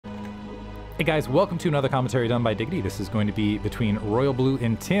Hey guys, welcome to another commentary done by Diggity. This is going to be between RoyalBlue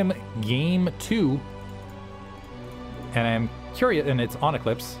and Tim, Game 2. And I'm curious, and it's on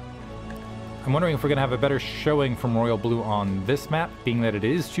Eclipse. I'm wondering if we're going to have a better showing from RoyalBlue on this map, being that it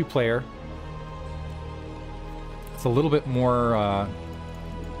is 2-player. It's a little bit more,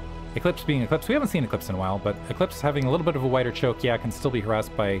 Eclipse being Eclipse. We haven't seen Eclipse in a while, but Eclipse having a little bit of a wider choke, yeah, can still be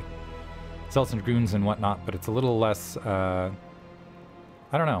harassed by Zealots and Dragoons and whatnot, but it's a little less, I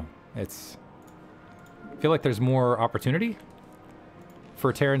don't know. I feel like there's more opportunity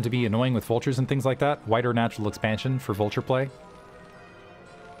for Terran to be annoying with vultures and things like that. Wider natural expansion for vulture play.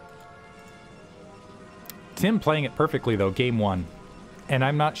 Tim playing it perfectly though, game 1. And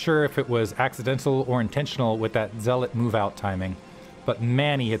I'm not sure if it was accidental or intentional with that Zealot move out timing, but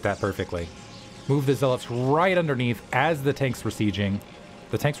man, he hit that perfectly. Moved the Zealots right underneath as the tanks were sieging.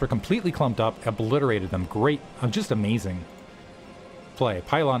 The tanks were completely clumped up, obliterated them. Great, just amazing play.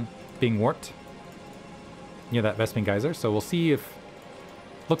 Pylon being warped near that Vespene Geyser, so we'll see if...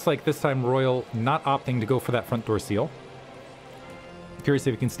 Looks like this time Royal not opting to go for that front door seal. Curious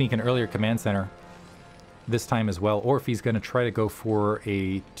if he can sneak an earlier command center this time as well, or if he's going to try to go for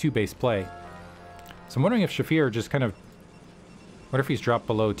a 2-base play. So I'm wondering if Shafir just kind of... What if he's dropped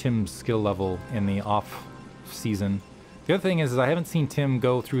below Tim's skill level in the off-season? The other thing is I haven't seen Tim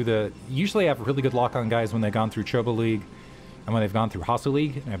go through the... Usually I have really good lock-on guys when they've gone through Chobo League and when they've gone through Hasu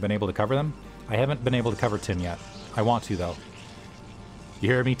League, and I've been able to cover them. I haven't been able to cover Tim yet. I want to, though. You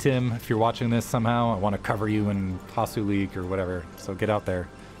hear me, Tim? If you're watching this somehow, I want to cover you in Hasu League or whatever, so get out there.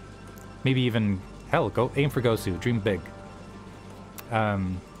 Maybe even... Hell, go aim for Gosu. Dream big. I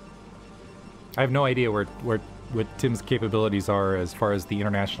have no idea what Tim's capabilities are as far as the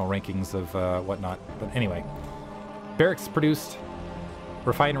international rankings of whatnot. But anyway. Barracks produced.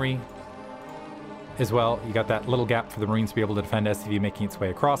 Refinery as well. You got that little gap for the Marines to be able to defend SCV making its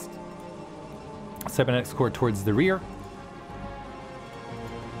way across. Cybernetics core towards the rear.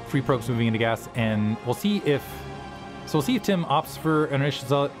 Free probes moving into gas, and we'll see if... So we'll see if Tim opts for an initial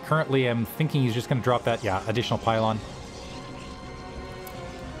zealot. Currently, I'm thinking he's just going to drop that, yeah, additional pylon.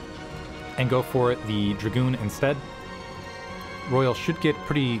 And go for the Dragoon instead. Royal should get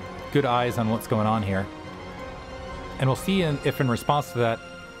pretty good eyes on what's going on here. And we'll see if in response to that,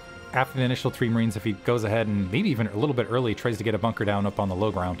 after the initial 3 Marines, if he goes ahead and maybe even a little bit early, tries to get a bunker down up on the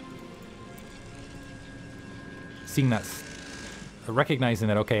low ground. Seeing that, recognizing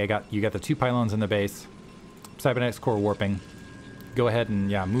that, okay, you got the 2 pylons in the base. Cybernetics core warping. Go ahead and,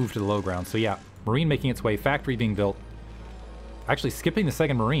 yeah, move to the low ground. So, yeah, Marine making its way, factory being built. Actually skipping the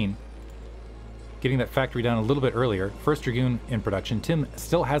 2nd Marine. Getting that factory down a little bit earlier. First Dragoon in production. Tim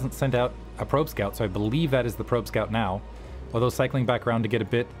still hasn't sent out a probe scout, so I believe that is the probe scout now. Although cycling back around to get a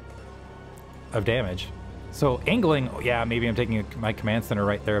bit of damage. So, angling, oh, yeah, maybe I'm taking my command center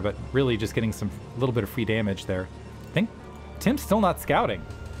right there, but really just getting some little bit of free damage there. I think Tim's still not scouting.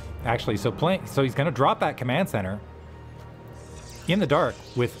 Actually, so he's going to drop that command center in the dark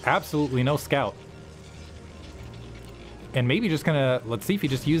with absolutely no scout. And maybe just going to, let's see if he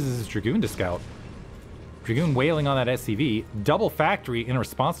just uses his Dragoon to scout. Dragoon wailing on that SCV. Double factory in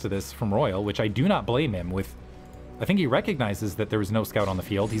response to this from Royal, which I do not blame him with. I think he recognizes that there was no scout on the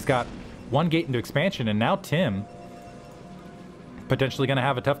field. He's got 1 gate into expansion, and now Tim potentially going to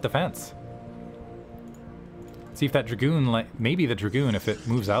have a tough defense. See if that Dragoon, maybe the Dragoon, if it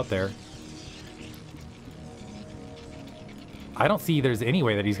moves out there. I don't see there's any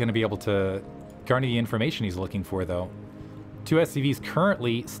way that he's going to be able to garner the information he's looking for, though. 2 SCVs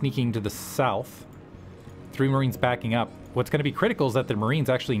currently sneaking to the south. 3 Marines backing up. What's going to be critical is that the Marines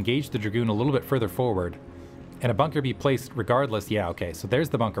actually engage the Dragoon a little bit further forward. And a bunker be placed regardless. Yeah, okay, so there's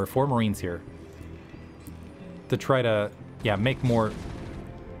the bunker. 4 Marines here. To try to, yeah, make more...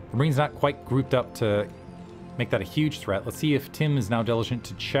 The Marines not quite grouped up to... make that a huge threat. Let's see if Tim is now diligent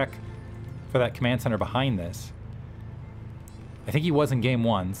to check for that command center behind this. I think he was in game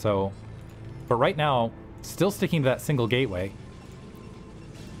 1, so... But right now, still sticking to that single gateway.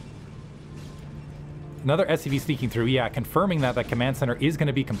 Another SCV sneaking through. Yeah, confirming that that command center is going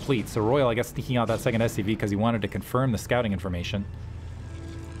to be complete. So Royal, I guess, sneaking out that 2nd SCV because he wanted to confirm the scouting information.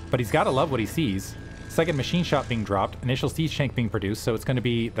 But he's got to love what he sees. 2nd machine shot being dropped. Initial siege tank being produced. So it's going to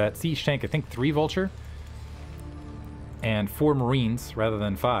be that siege tank, I think 3 Vulture. And 4 Marines rather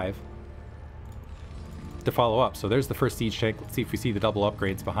than 5 to follow up. So there's the first siege tank. Let's see if we see the double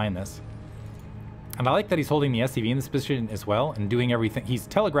upgrades behind this. And I like that he's holding the SCV in this position as well and doing everything. He's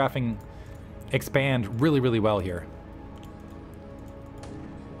telegraphing expand really, really well here.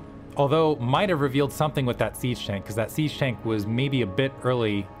 Although might have revealed something with that siege tank, because that siege tank was maybe a bit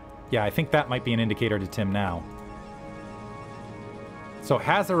early. Yeah, I think that might be an indicator to Tim now. So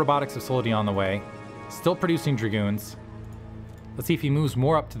has a robotics facility on the way. Still producing Dragoons. Let's see if he moves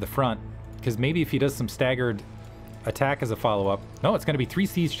more up to the front. Because maybe if he does some staggered attack as a follow-up. No, it's going to be 3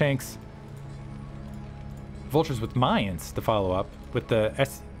 siege tanks. Vultures with mines to follow up with the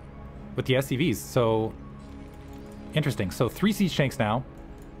SCVs. So interesting. So 3 siege tanks now.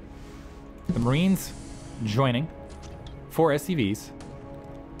 The Marines joining. 4 SCVs.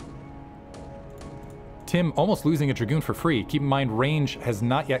 Tim almost losing a Dragoon for free. Keep in mind, range has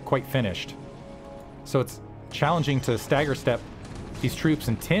not yet quite finished. So it's challenging to stagger step these troops,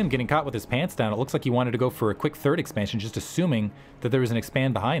 and Tim getting caught with his pants down. It looks like he wanted to go for a quick 3rd expansion, just assuming that there was an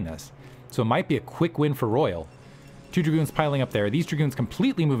expand behind this. So it might be a quick win for Royal. 2 Dragoons piling up there. These Dragoons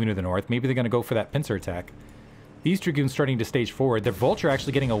completely moving to the north. Maybe they're going to go for that pincer attack. These Dragoons starting to stage forward. The Vulture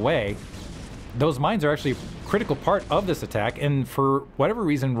actually getting away. Those mines are actually a critical part of this attack, and for whatever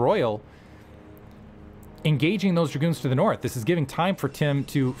reason, Royal engaging those Dragoons to the north. This is giving time for Tim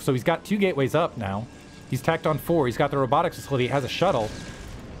to... So he's got 2 gateways up now. He's tacked on 4. He's got the robotics facility. He has a shuttle.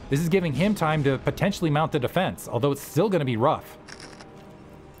 This is giving him time to potentially mount the defense, although it's still going to be rough.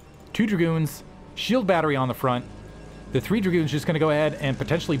 2 Dragoons, shield battery on the front. The 3 Dragoons just going to go ahead and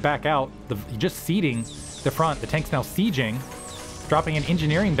potentially back out, just seeding the front. The tank's now sieging, dropping an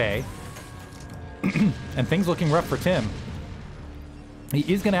engineering bay. And things looking rough for Tim. He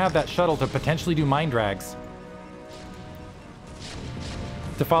is going to have that shuttle to potentially do mine drags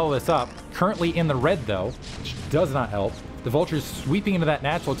to follow this up. Currently in the red, though, which does not help. The Vulture's sweeping into that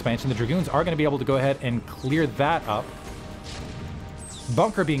natural expansion. The Dragoons are going to be able to go ahead and clear that up.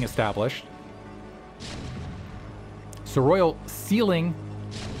 Bunker being established. So Royal sealing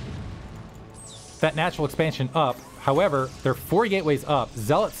that natural expansion up. However, they're 4 gateways up.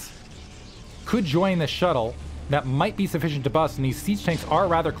 Zealots could join the shuttle. That might be sufficient to bust, and these siege tanks are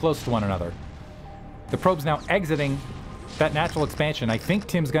rather close to one another. The probe's now exiting that natural expansion. I think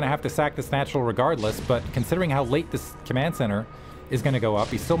Tim's going to have to sack this natural regardless, but considering how late this command center is going to go up,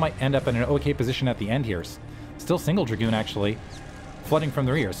 he still might end up in an okay position at the end here. Still single Dragoon, actually, flooding from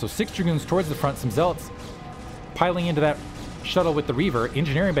the rear. So 6 Dragoons towards the front, some Zealots piling into that shuttle with the Reaver.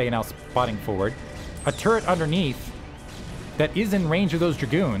 Engineering bay now spotting forward. A turret underneath that is in range of those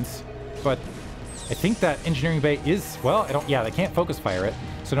Dragoons, but I think that engineering bay is, well, yeah, they can't focus fire it.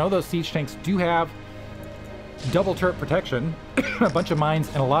 So now those siege tanks do have double turret protection, a bunch of mines,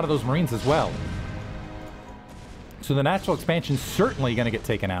 and a lot of those Marines as well. So the natural expansion is certainly going to get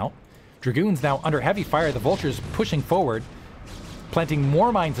taken out. Dragoons now under heavy fire. The Vulture's pushing forward, planting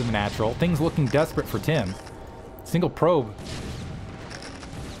more mines in the natural. Things looking desperate for Tim. Single probe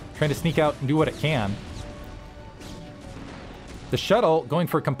trying to sneak out and do what it can. The shuttle going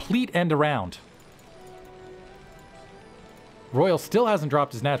for a complete end around. Royal still hasn't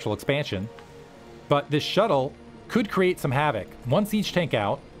dropped his natural expansion, but this shuttle could create some havoc. 1 siege tank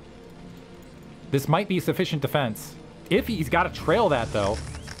out. This might be sufficient defense. If he's got to trail that, though.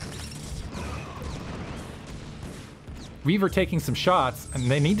 Reaver taking some shots,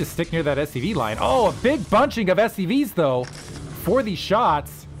 and they need to stick near that SCV line. Oh, a big bunching of SCVs, though, for these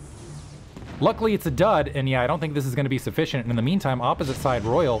shots. Luckily, it's a dud, and yeah, I don't think this is going to be sufficient. And in the meantime, opposite side,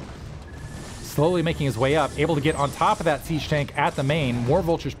 Royal slowly making his way up, able to get on top of that siege tank at the main. More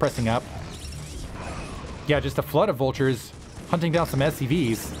Vultures pressing up. Yeah, just a flood of Vultures hunting down some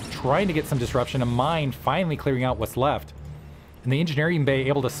SCVs, trying to get some disruption. A mine finally clearing out what's left. And the engineering bay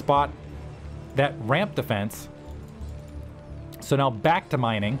able to spot that ramp defense. So now back to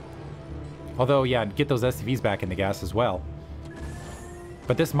mining. Although, yeah, get those SCVs back in the gas as well.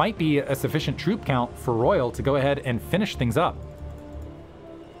 But this might be a sufficient troop count for Royal to go ahead and finish things up.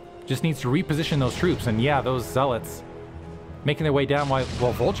 Just needs to reposition those troops. And yeah, those Zealots making their way down while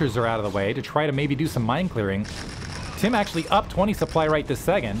Vultures are out of the way to try to maybe do some mine clearing. Tim actually up 20 supply right this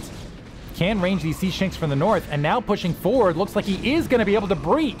second. Can range these siege tanks from the north, and now pushing forward. Looks like he is going to be able to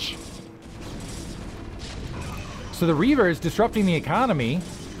breach. So the Reaver is disrupting the economy,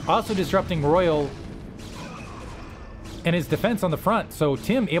 also disrupting Royal and his defense on the front. So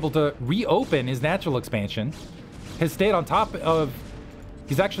Tim able to reopen his natural expansion, has stayed on top of...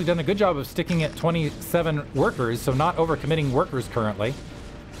 He's actually done a good job of sticking at 27 workers, so not overcommitting workers currently.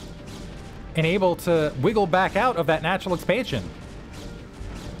 And able to wiggle back out of that natural expansion.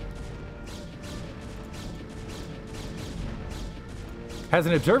 Has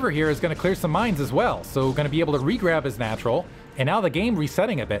an observer here, is going to clear some mines as well. So going to be able to re-grab his natural. And now the game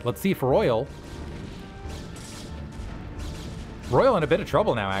resetting a bit. Let's see if Royal in a bit of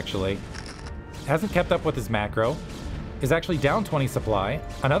trouble now, actually. Hasn't kept up with his macro. Is actually down 20 supply.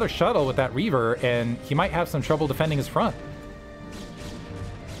 Another shuttle with that Reaver, and he might have some trouble defending his front.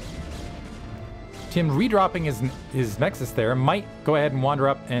 Tim redropping his Nexus there might go ahead and wander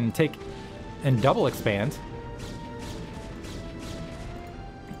up and take and double expand.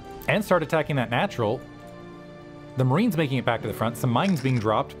 And start attacking that natural. The Marines making it back to the front. Some mines being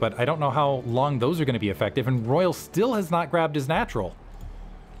dropped, but I don't know how long those are going to be effective. And Royal still has not grabbed his natural.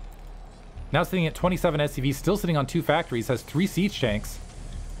 Now sitting at 27 SCVs, still sitting on 2 factories, has 3 siege tanks.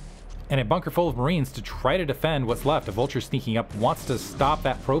 And a bunker full of Marines to try to defend what's left. A Vulture sneaking up, wants to stop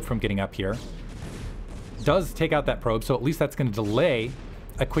that probe from getting up here. Does take out that probe, so at least that's going to delay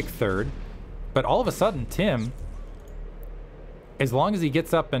a quick third. But all of a sudden, Tim, as long as he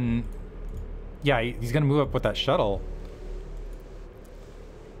gets up and... yeah, he's going to move up with that shuttle.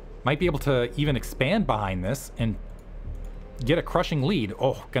 Might be able to even expand behind this and get a crushing lead.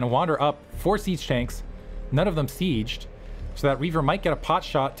 Oh, going to wander up. 4 siege tanks, none of them sieged. So that Reaver might get a pot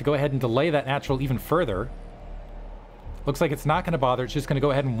shot to go ahead and delay that natural even further. Looks like it's not going to bother. It's just going to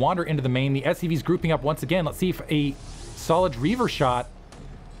go ahead and wander into the main. The SCV's grouping up once again. Let's see if a solid Reaver shot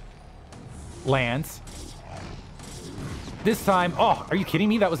lands. This time, oh, are you kidding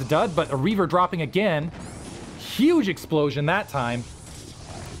me? That was a dud, but a Reaver dropping again. Huge explosion that time.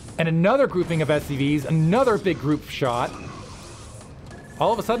 And another grouping of SCVs, another big group shot.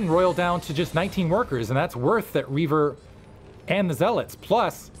 All of a sudden, Royal down to just 19 workers, and that's worth that Reaver and the Zealots.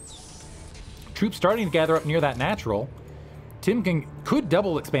 Plus, troops starting to gather up near that natural. Tim could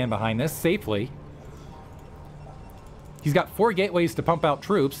double expand behind this safely. He's got 4 gateways to pump out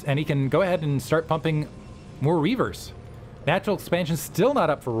troops, and he can go ahead and start pumping more Reavers. Natural expansion still not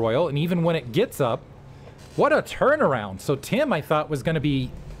up for Royal, and even when it gets up, what a turnaround. So Tim, I thought, was going to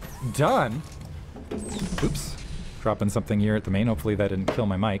be done. Oops. Dropping something here at the main. Hopefully that didn't kill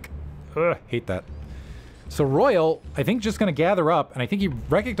my mic. Ugh, hate that. So Royal, I think, just going to gather up, and I think he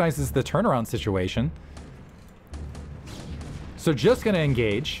recognizes the turnaround situation. So just going to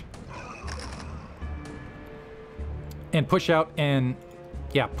engage. And push out and,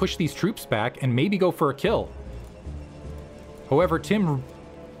 yeah, push these troops back and maybe go for a kill. However, Tim,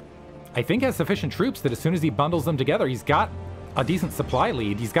 I think, has sufficient troops that as soon as he bundles them together, he's got a decent supply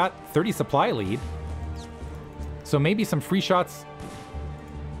lead. He's got 30 supply lead. So maybe some free shots.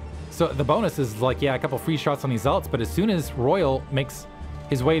 So the bonus is like, yeah, a couple free shots on these Zealots, but as soon as Royal makes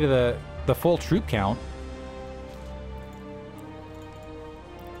his way to the full troop count,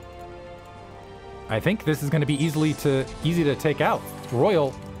 I think this is going to be easy to take out.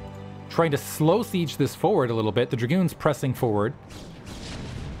 Royal trying to slow siege this forward a little bit. The Dragoons pressing forward.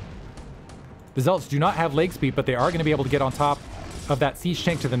 The Zealots do not have leg speed, but they are going to be able to get on top of that siege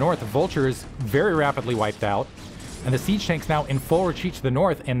tank to the north. The Vulture is very rapidly wiped out. And the siege tank's now in full retreat to the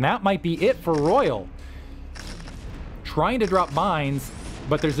north, and that might be it for Royal. Trying to drop mines,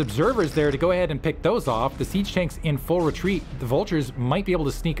 but there's observers there to go ahead and pick those off. The siege tank's in full retreat. The Vultures might be able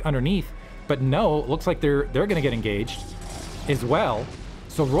to sneak underneath, but no, it looks like they're going to get engaged as well.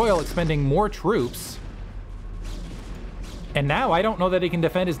 So Royal expending more troops. And now I don't know that he can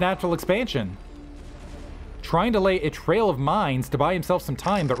defend his natural expansion. Trying to lay a trail of mines to buy himself some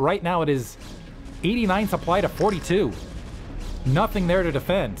time, but right now it is 89 supply to 42. Nothing there to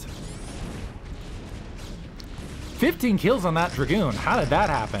defend. 15 kills on that Dragoon. How did that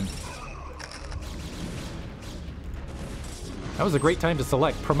happen? That was a great time to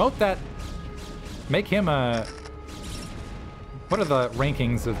select. Promote that. Make him a... What are the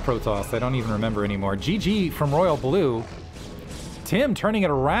rankings of Protoss? I don't even remember anymore. GG from RoyalBlue. Tim turning it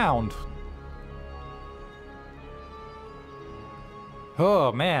around.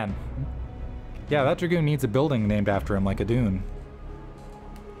 Oh, man. Yeah, that Dragoon needs a building named after him, like a dune.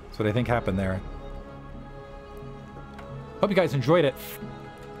 That's what I think happened there. Hope you guys enjoyed it.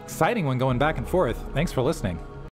 Exciting one going back and forth. Thanks for listening.